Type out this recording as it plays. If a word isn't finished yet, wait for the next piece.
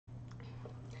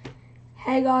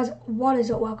Hey guys, what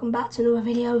is up? Welcome back to another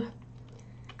video.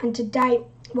 And today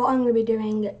what I'm going to be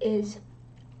doing is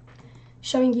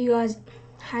showing you guys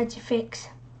how to fix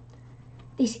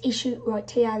this issue right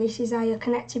here. This is a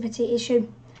connectivity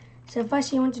issue. So first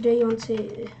thing you want to do, you want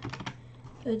to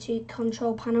go to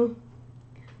control panel.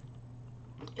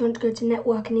 You want to go to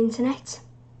network and internet.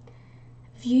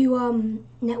 View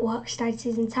network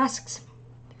statuses and tasks.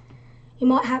 If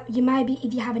you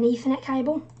have an Ethernet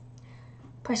cable,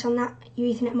 press on that.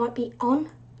 Your Ethernet might be on,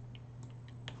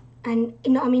 and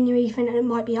your Ethernet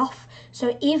might be off.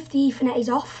 So if the Ethernet is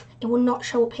off, it will not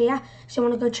show up here. So you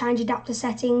want to go change adapter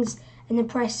settings and then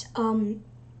press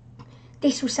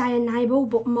this will say enable,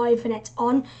 but my Ethernet's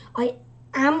on. I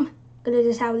am gonna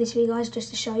disable this for you guys just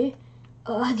to show you.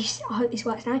 I hope this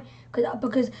works now,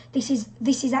 because this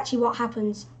is actually what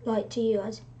happens like to you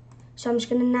guys. So I'm just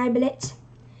gonna enable it.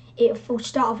 It will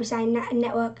start off with saying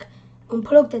network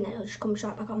unplugged, and then it'll just come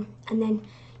straight back on. And then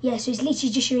yeah, so it's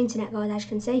literally just your internet, guys, as you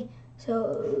can see.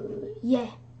 So yeah,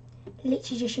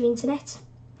 literally just your internet.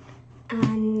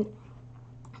 And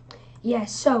yeah,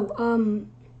 so what I'm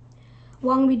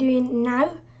gonna be doing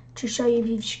now to show you if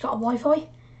you've just got a Wi-Fi,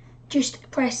 just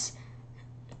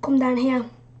come down here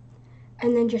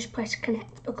and then just press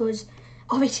connect, because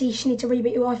obviously you just need to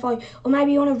reboot your Wi-Fi, or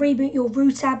maybe you want to reboot your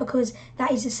router because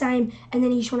that is the same, and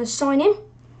then you just want to sign in,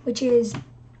 which is,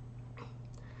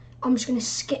 I'm just going to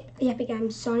skip the Epic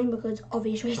Games sign in because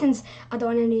obvious reasons. I don't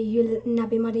want any of you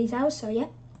nabbing my details, so yeah.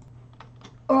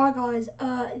 Alright guys,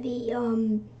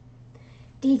 the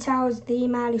details, the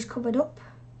email is covered up,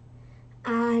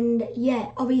 and yeah,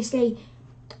 obviously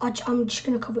I'm just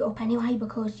going to cover it up anyway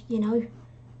because, you know,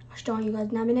 I just don't want you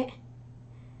guys nabbing it.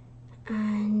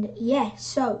 And yeah,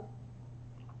 so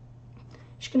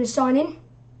just going to sign in,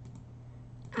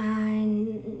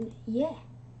 and yeah,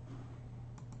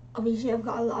 obviously I've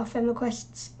got a lot of friend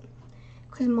requests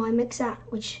because of my mixer,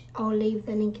 which I'll leave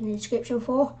the link in the description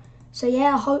for. So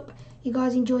yeah, I hope you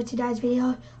guys enjoyed today's video.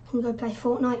 I'm going to go play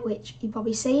Fortnite, which you've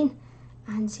probably seen,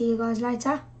 and see you guys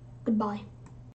later. Goodbye.